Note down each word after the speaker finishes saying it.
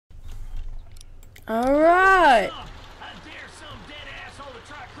All right. I dare some dead asshole to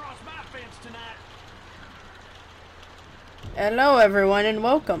try to cross my fence tonight. Hello, everyone, and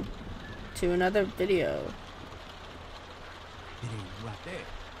welcome to another video. It ain't right there.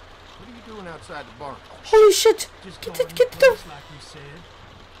 What are you doing outside the barn? Holy shit! Just Get going the, get the. place like you said.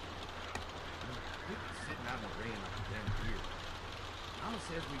 We've been sitting out in the rain like a damn deer. Mama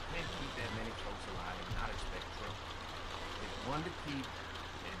says we can't keep that many folks alive and not expect trouble. It's one to keep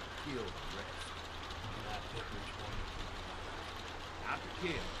and kill the rest. I pick which one to keep alive. Not to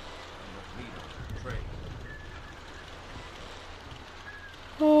kill. Enough meat on the tray.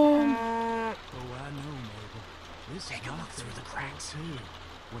 Oh. Oh, I know, Mabel. This is my through the cracks too.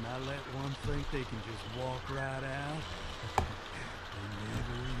 When I let one think they can just walk right out, they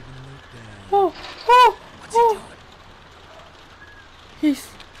never even look down. Oh. Oh. What's he doing? He's.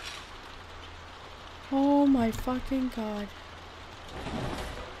 Oh my fucking god.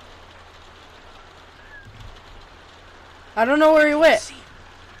 I don't know where he went.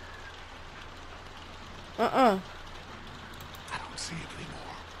 I don't see it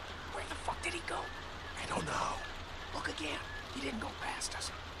anymore. Where the fuck did he go? I don't know. Look again. He didn't go past us.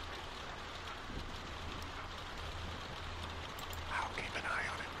 I'll keep an eye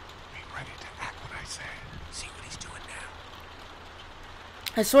on him. Be ready to act when I say. See what he's doing now.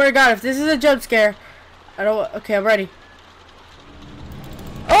 I swear to God, if this is a jump scare, I don't. Okay, I'm ready.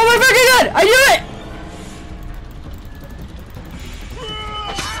 Oh my fucking god! I knew it!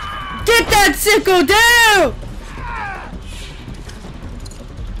 Get that sicko down!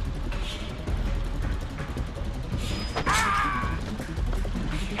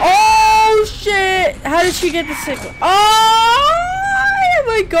 Oh shit! How did she get the sickle? Oh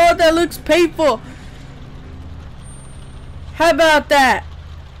my god, that looks painful. How about that?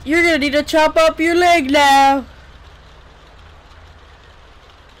 You're gonna need to chop up your leg now.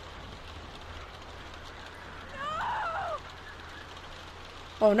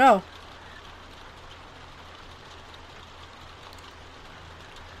 Oh no.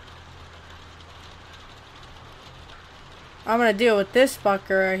 I'm gonna deal with this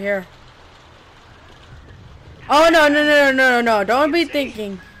fucker right here. Oh no, no, no, no, no, no, don't be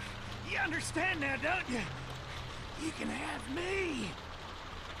thinking. You understand now, don't you? You can have me.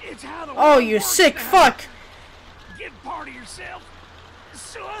 It's how the Oh, world you works sick now. fuck. Give part of yourself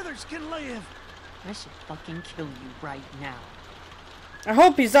so others can live. I should fucking kill you right now. I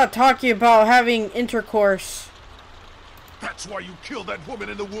hope he's not talking about having intercourse. That's why you killed that woman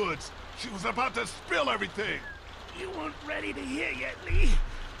in the woods. She was about to spill everything. You weren't ready to hear yet, Lee.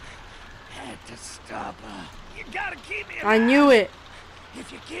 Had to stop her. You gotta keep me alive. I knew it.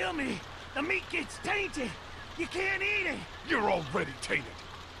 If you kill me, the meat gets tainted. You can't eat it. You're already tainted.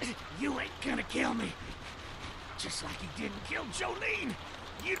 You ain't gonna kill me. Just like you didn't kill Jolene.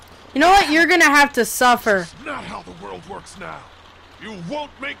 You know what? You're gonna have to suffer. It's not how the world works now. You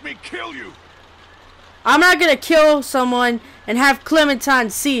won't make me kill you. I'm not gonna kill someone and have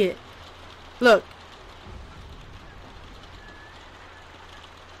Clementine see it. Look.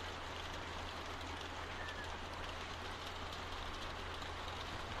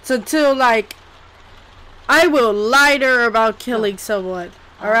 So until like I will lie to her about killing someone.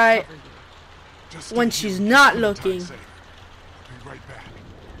 Alright? Just When give she's you not Clementine's looking. sake. I'll be right back.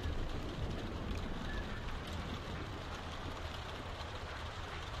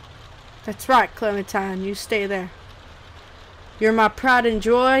 That's right, Clementine. You stay there. You're my pride and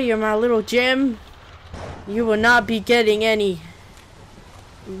joy. You're my little gem. You will not be getting any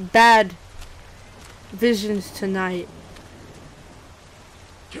bad visions tonight.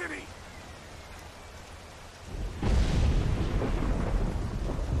 Kitty!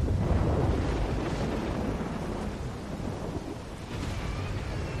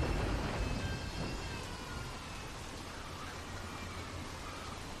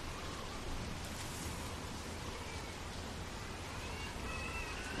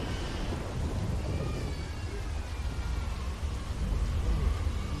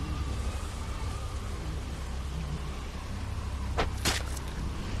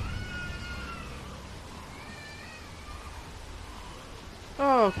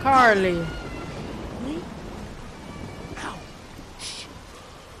 Oh, Carly. Lee? Ow. Shh.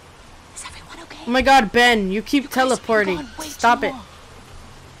 Is everyone okay? Oh my god, Ben, you keep You guys teleporting. have been gone way Stop too it. long.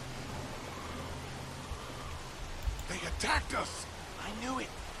 They attacked us. I knew it.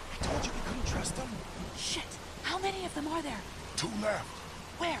 I told you we couldn't trust them. Shit. How many of them are there? 2 left.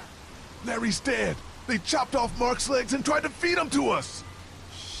 Where? Larry's dead. They chopped off Mark's legs and tried to feed him to us.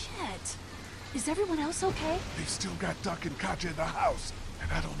 Shit. Is everyone else okay? They've still got Duck and Katja in the house.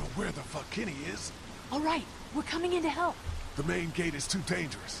 And I don't know where the fuck Kenny is. All right. We're coming in to help. The main gate is too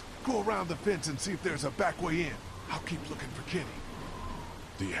dangerous. Go around the fence and see if there's a back way in. I'll keep looking for Kenny.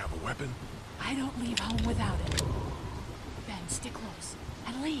 Do you have a weapon? I don't leave home without it. Ben, stick close.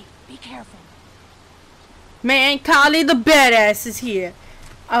 And Lee, be careful. Man, Carly the badass is here.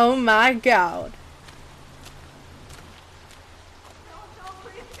 Oh my god.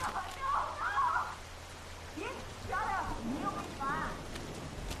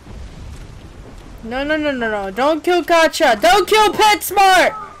 No, no, no, no, no. Don't kill Katja. Don't kill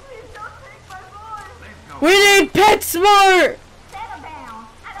PetSmart. We need PetSmart. Settle down.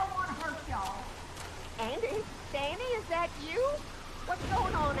 I don't want to hurt y'all. Andy? Danny, is that you? What's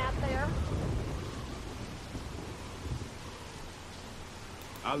going on out there?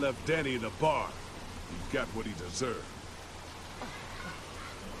 I left Danny in the bar. He got what he deserved.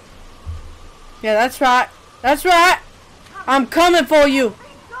 Yeah, that's right. That's right. I'm coming for you.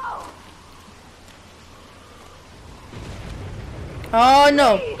 Oh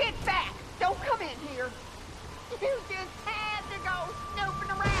no. Please get back. Don't come in here. You just had to go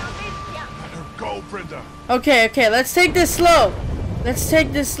snooping around, didn't you? Let her go, Brenda. Okay, okay. Let's take this slow. Let's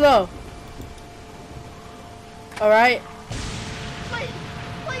take this slow. All right. Please,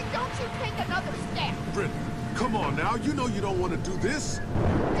 please don't you take another step. Brenda, come on now. You know you don't want to do this.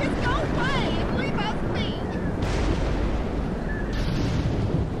 Just go away and leave us be.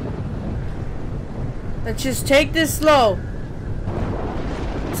 Let's just take this slow.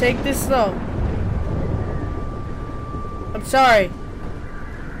 Take this slow. I'm sorry.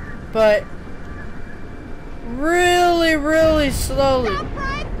 But really, really slowly. Stop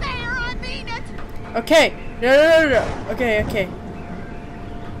right there, I mean it. Okay. No, no, no, no. Okay, okay.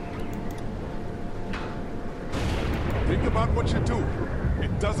 Think about what you're doing.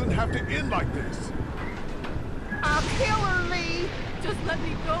 It doesn't have to end like this. I'll kill her, Lee. Just let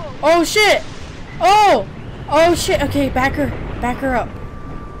me go. Oh shit. Oh. Oh shit. Okay, back her up.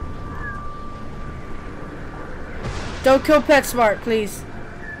 Don't kill PetSmart, please.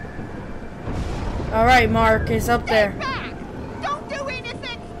 All right, Mark is up there. Get back. Don't do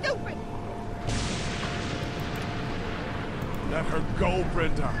anything stupid. Let her go,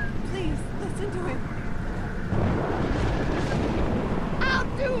 Brenda. Please, listen to him. I'll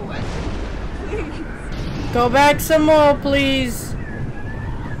do it. Please. Go back some more, please.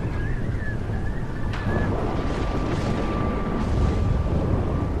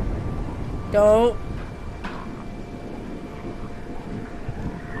 Don't.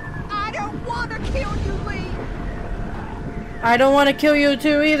 I don't want to kill you, Lee. I don't want to kill you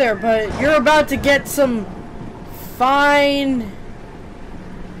too either, but you're about to get some fine.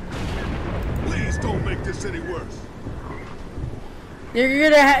 Please don't make this any worse. You're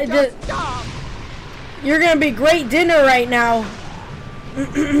gonna Just stop. you're gonna be great dinner right now.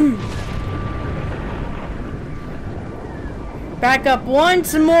 Back up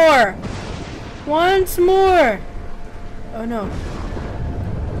once more. Once more. Oh no.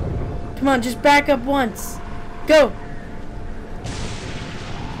 Come on, just back up once. Go.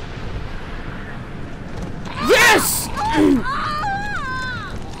 Yes!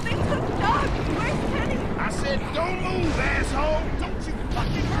 They took Doug. Where's Kenny? I said, don't move, asshole! Don't you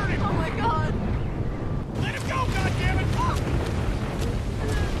fucking hurt him! Oh my god. Let him go, goddammit!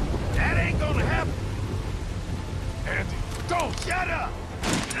 That ain't gonna happen! Andy, don't! Shut up!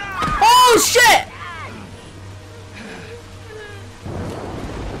 Oh shit!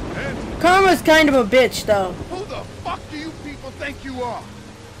 Andy, Karma's kind of a bitch though. Who the fuck do you people think you are?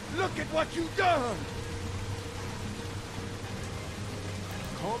 Look at what you've done!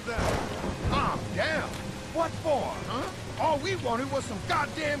 calm down. Calm down? What for, huh? All we wanted was some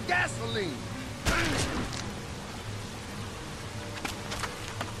goddamn gasoline!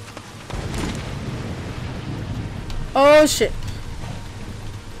 Oh shit.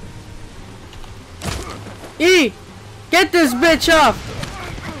 E! Get this bitch off!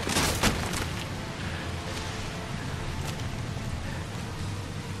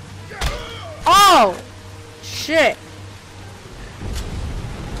 Oh! Shit.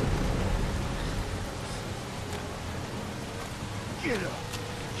 Get up!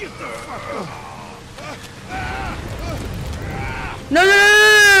 Get the fuck up! No, no, no, no,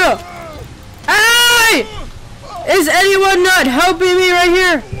 no, no! Hey! Is anyone not helping me right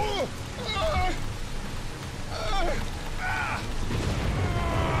here?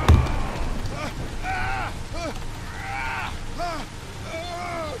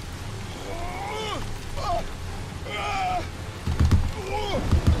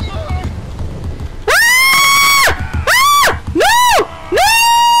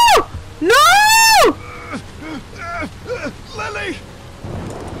 Lily!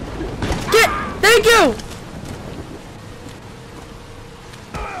 Thank you!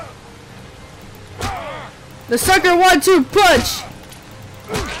 The sucker 1-2 punch!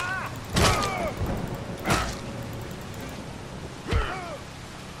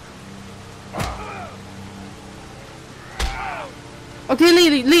 Okay,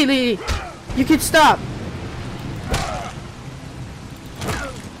 Lee. You can stop.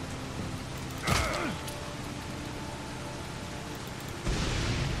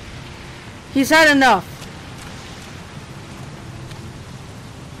 He's had enough.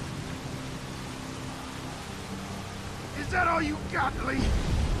 Is that all you got, Lee?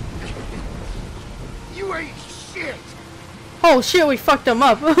 You ain't shit. Oh shit, we fucked him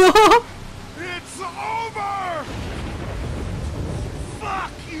up. It's over.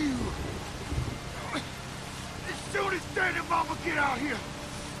 Fuck you. As soon as Dad and Mama get out here,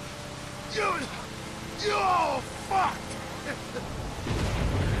 you're all fucked.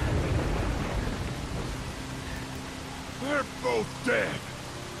 They're both dead.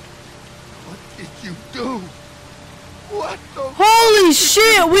 What did you do? What the? Holy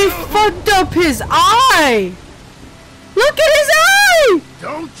shit, we fucked up his eye! Look at his eye!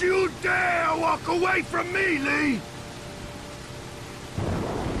 Don't you dare walk away from me, Lee!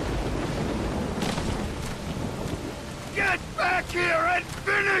 Get back here and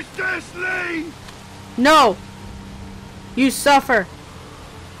finish this, Lee! No! You suffer.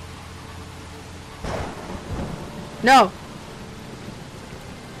 No.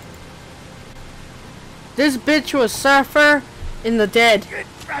 This bitch will suffer in the dead. Get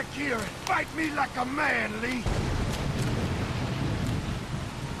back here and fight me like a man, Lee!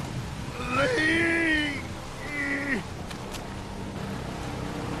 Lee!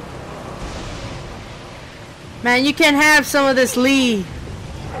 Man, you can't have some of this Lee.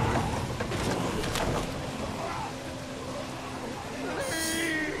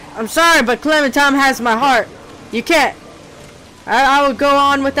 I'm sorry, but Clementine has my heart. You can't. I would go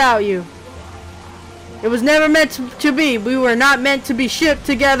on without you. It was never meant to be. We were not meant to be shipped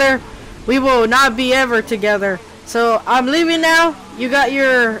together. We will not be ever together. So I'm leaving now. You got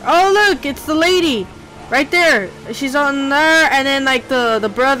your... Oh, look, it's the lady. Right there. She's on there. And then, like,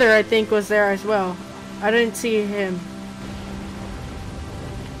 the brother, I think, was there as well. I didn't see him.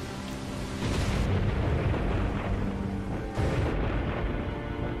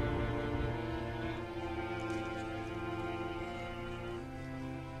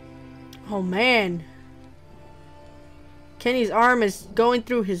 Oh, man. Kenny's arm is going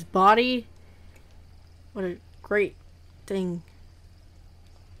through his body. What a great thing.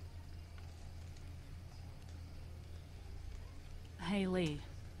 Hey, Lee.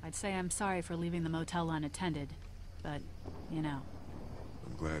 I'd say I'm sorry for leaving the motel unattended, but, you know.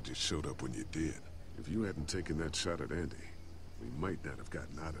 I'm glad you showed up when you did. If you hadn't taken that shot at Andy, we might not have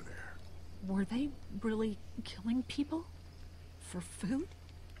gotten out of there. Were they really killing people? For food?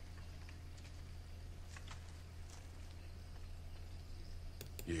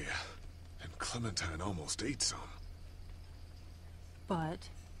 Yeah, and Clementine almost ate some. But...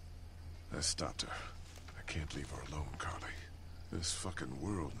 I stopped her. I can't leave her alone, Carly. This fucking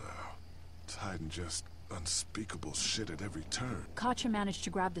world now. It's hiding just unspeakable shit at every turn. Katja managed to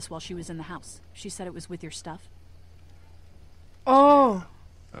grab this while she was in the house. She said it was with your stuff. Oh.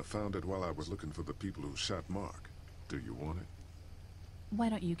 Yeah, I found it while I was looking for the people who shot Mark. Do you want it? Why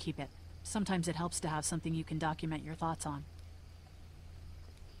don't you keep it? Sometimes it helps to have something you can document your thoughts on.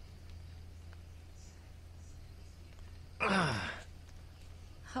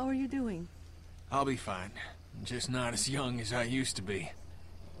 How are you doing? I'll be fine. Just not as young as I used to be.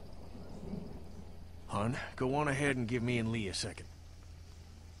 Hun, go on ahead and give me and Lee a second.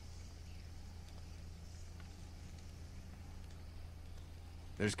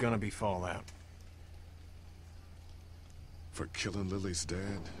 There's gonna be fallout. For killing Lily's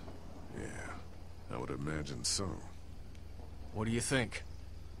dad? Yeah, I would imagine so. What do you think?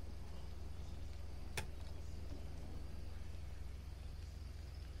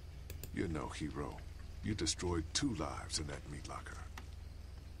 You're no hero. You destroyed 2 lives in that meat locker.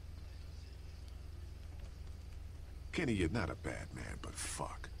 Kenny, you're not a bad man, but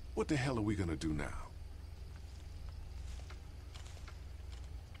fuck. What the hell are we gonna do now?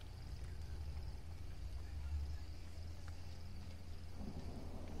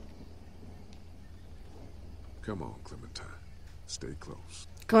 Come on, Clementine. Stay close.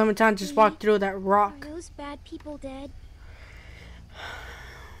 Clementine just walked through that rock. Are those bad people dead?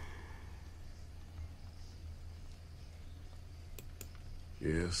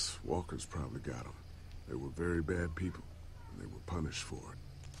 Yes, Walker's probably got them. They were very bad people, and they were punished for it.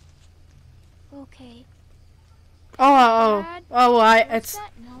 Okay. Dad, What's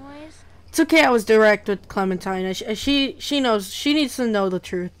that noise? It's okay. I was direct with Clementine. She knows. She needs to know the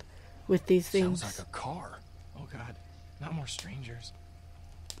truth with these things. Sounds like a car. Not more strangers.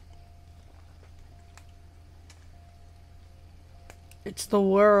 It's the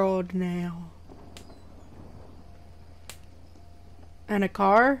world now. And a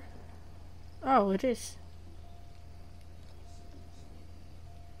car? Oh, it is.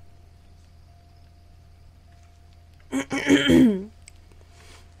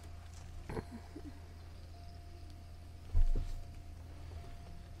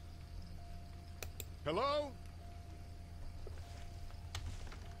 Hello?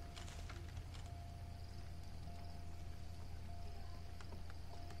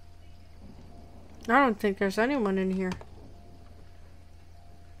 I don't think there's anyone in here.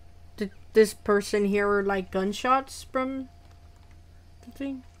 Did this person hear like gunshots from the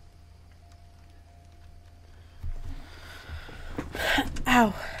thing?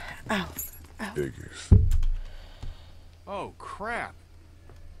 Ow. Ow. Ow. Figures. Oh, crap.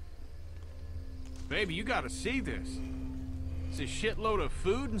 Baby, you gotta see this. It's a shitload of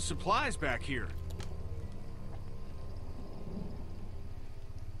food and supplies back here.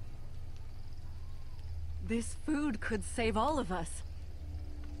 This food could save all of us.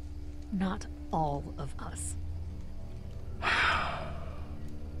 Not all of us.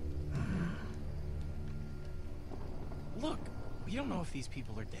 Look, we don't know if these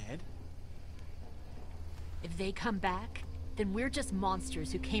people are dead. If they come back, then we're just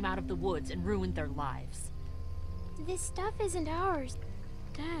monsters who came out of the woods and ruined their lives. This stuff isn't ours.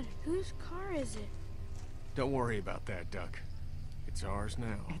 Dad, whose car is it? Don't worry about that, Duck. It's ours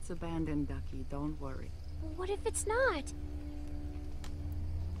now. It's abandoned, Ducky. Don't worry. What if it's not?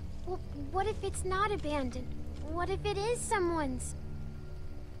 Well, what if it's not abandoned? What if it is someone's?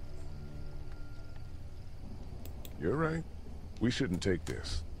 You're right. We shouldn't take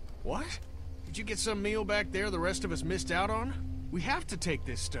this. What? Did you get some meal back there the rest of us missed out on? We have to take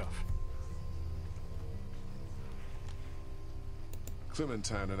this stuff.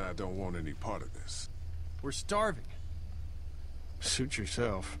 Clementine and I don't want any part of this. We're starving. Suit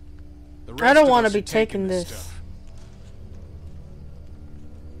yourself. The I rest don't of want to us be are taking taking this. stuff.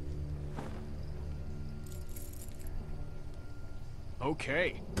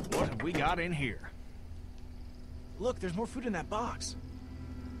 Okay, what have we got in here? Look, there's more food in that box.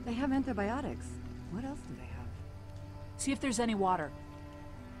 They have antibiotics. What else do they have? See if there's any water.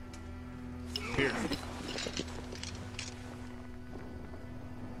 Here.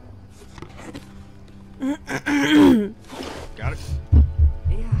 Got it?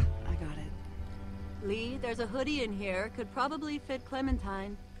 Yeah, I got it. Lee, there's a hoodie in here. Could probably fit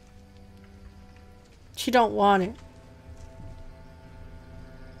Clementine. She don't want it.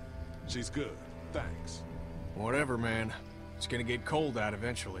 She's good. Thanks. Whatever, man. It's gonna get cold out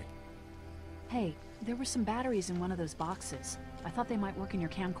eventually. Hey, there were some batteries in one of those boxes. I thought they might work in your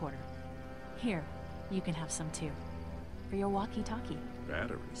camcorder. Here, you can have some too. For your walkie-talkie.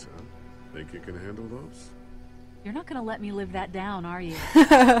 Batteries, huh? Think you can handle those? You're not gonna let me live that down, are you?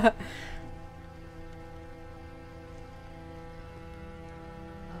 What?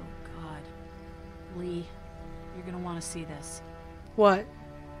 Oh, God. Lee, you're gonna want to see this. Oh,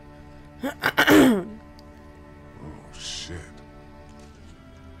 shit.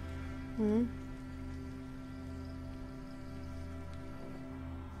 Hmm?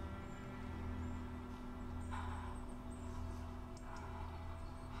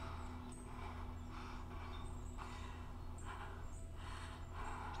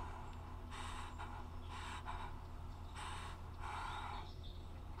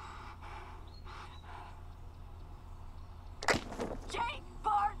 Jake,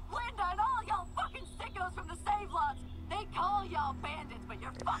 Bart, Linda, and all y'all fucking sickos from the save lots. They call y'all bandits, but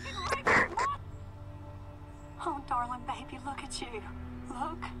you're fucking raping mon- Oh, darling baby, look at you.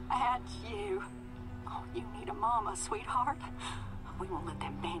 Look at you. Oh, you need a mama, sweetheart. We won't let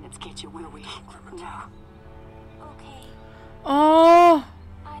them bandits get you, will we? No. Okay, Oh,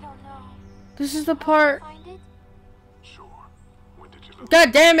 I don't know. this is the part. Find it? Sure. When did you lose?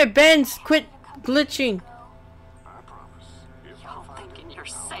 God damn it, Benz! Quit glitching. I promise. If Y'all thinking you're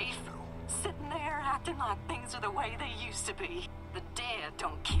safe? Sitting there acting like things are the way they used to be. The dead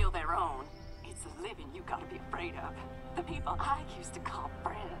don't kill their own. It's the living you gotta be afraid of. The people I used to call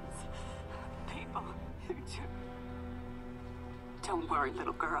friends. People who took... Don't worry,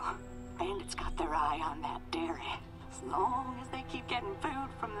 little girl. Bandits got their eye on that dairy. As long as they keep getting food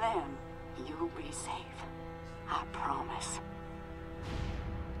from them, you'll be safe. I promise.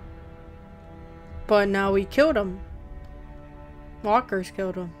 But now we killed him. Walkers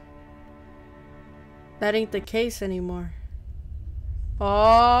killed him. That ain't the case anymore.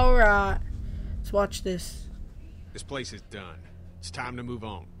 Alright. Let's watch this. This place is done. It's time to move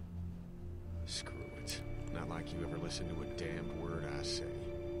on. Screw it. Not like you ever listen to a damned word I say.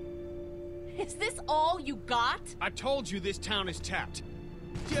 Is this all you got? I told you this town is tapped.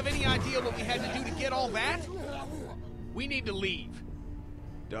 Do you have any idea what we had to do to get all that? We need to leave.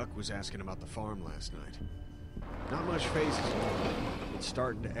 Duck was asking about the farm last night. Not much phases. It's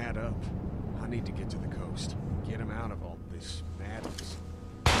starting to add up. I need to get to the coast. Get him out of all this madness.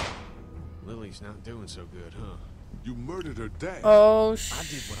 Lily's not doing so good, huh? You murdered her dad. Oh, I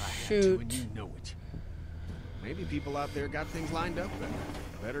did what I had to, and you know it. Maybe people out there got things lined up better.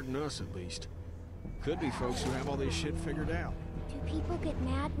 Better than us, at least. Could be folks who have all this shit figured out. Do people get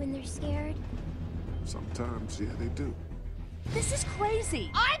mad when they're scared? Sometimes, yeah, they do. This is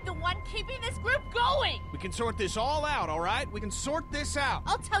crazy. I'm the one keeping this group going. We can sort this all out, all right? We can sort this out.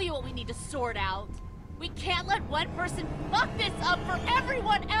 I'll tell you what we need to sort out. We can't let one person fuck this up for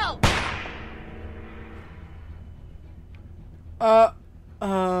everyone else.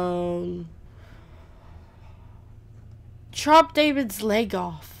 Chop David's leg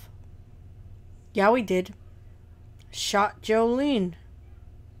off. Yeah, we did. Shot Jolene.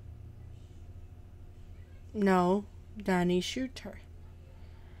 No, Danny shoot her.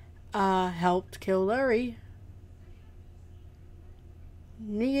 Helped kill Larry.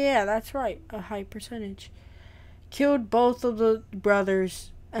 Yeah, that's right. A high percentage. Killed both of the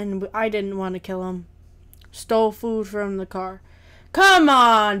brothers, and I didn't want to kill them. Stole food from the car. Come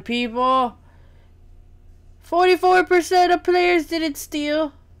on, people! 44% of players didn't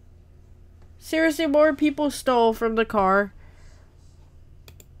steal. Seriously, more people stole from the car.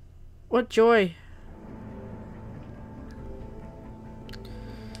 What joy.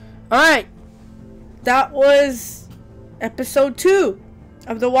 Alright. That was episode 2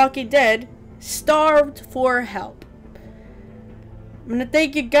 of The Walking Dead, Starved for Help. I'm gonna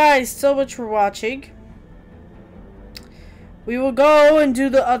thank you guys so much for watching. We will go and do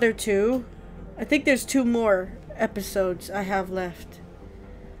the other 2. I think there's 2 more episodes I have left.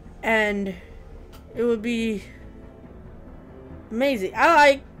 And it would be amazing. I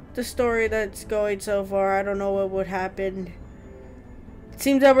like the story that's going so far. I don't know what would happen. It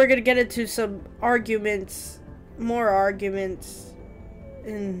seems that we're going to get into some arguments, more arguments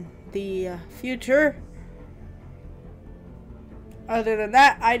in the future. Other than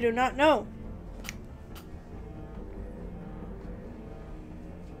that, I do not know.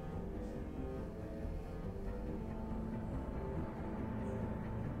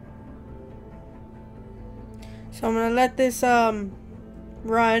 So I'm gonna let this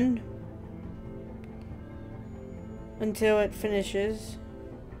run until it finishes,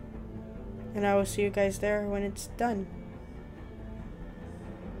 and I will see you guys there when it's done.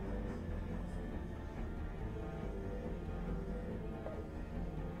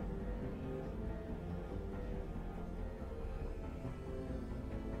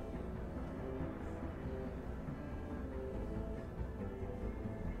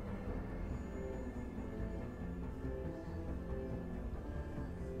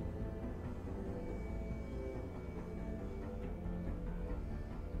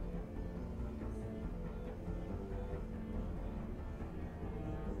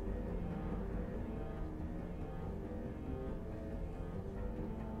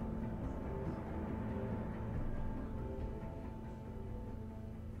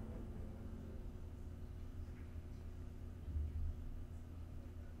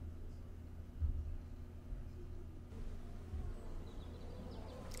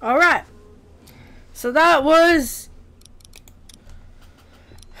 Alright, so that was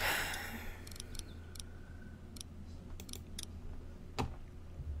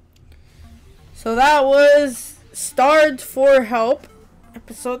Starved for Help,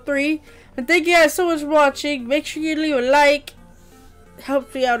 episode 3. And thank you guys so much for watching. Make sure you leave a like, it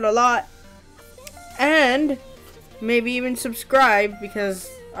helps me out a lot, and maybe even subscribe, because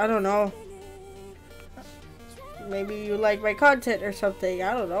I don't know, maybe you like my content or something.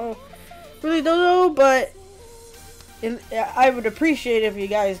 I don't know. Really don't know, but I would appreciate if you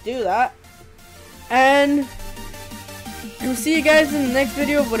guys do that. And we'll see you guys in the next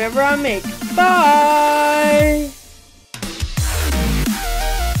video of whatever I make. Bye!